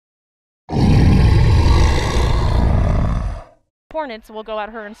Hornets will go at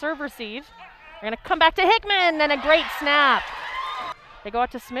her and serve receive. They're going to come back to Hickman, and a great snap. They go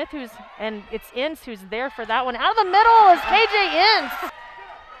out to Smith, and it's Ince who's there for that one. Out of the middle is KJ Ince.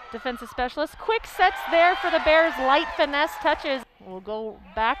 Defensive specialist. Quick sets there for the Bears. Light finesse touches. We'll go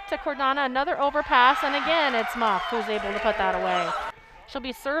back to Cordana. Another overpass, and again it's Muff who's able to put that away. She'll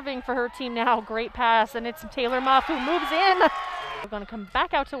be serving for her team now. Great pass, and it's Taylor Muff who moves in. We're going to come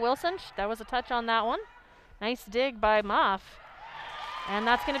back out to Wilson. That was a touch on that one. Nice dig by Muff. And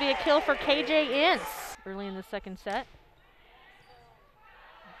that's going to be a kill for KJ Ince early in the second set.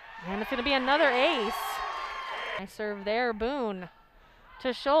 And it's going to be another ace. Nice serve there, Boone.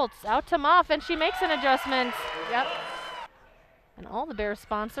 To Schultz, out to Muff, and she makes an adjustment. Yep. And all the Bears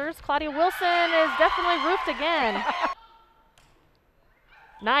sponsors. Claudia Wilson is definitely roofed again.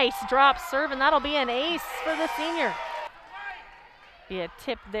 Nice drop serve, and that'll be an ace for the senior. Be a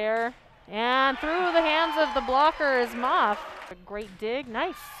tip there. And through the hands of the blocker is Muff. A great dig,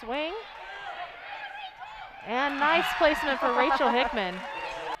 nice swing. And nice placement for Rachel Hickman.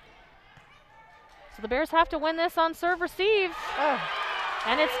 So the Bears have to win this on serve receive.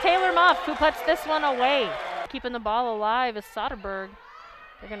 And it's Taylor Muff who puts this one away. Keeping the ball alive is Soderberg.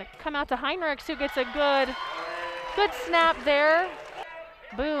 They're going to come out to Heinrichs, who gets a good snap there.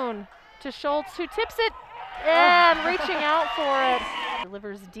 Boone to Schultz, who tips it and reaching out for it.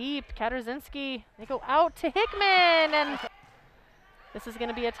 Delivers deep. Katarzyński, they go out to Hickman, and this is going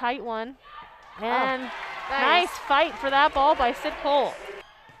to be a tight one. And nice fight for that ball by Sid Cole.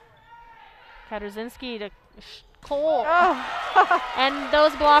 Katarzyński to Cole. And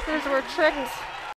those blockers were tricked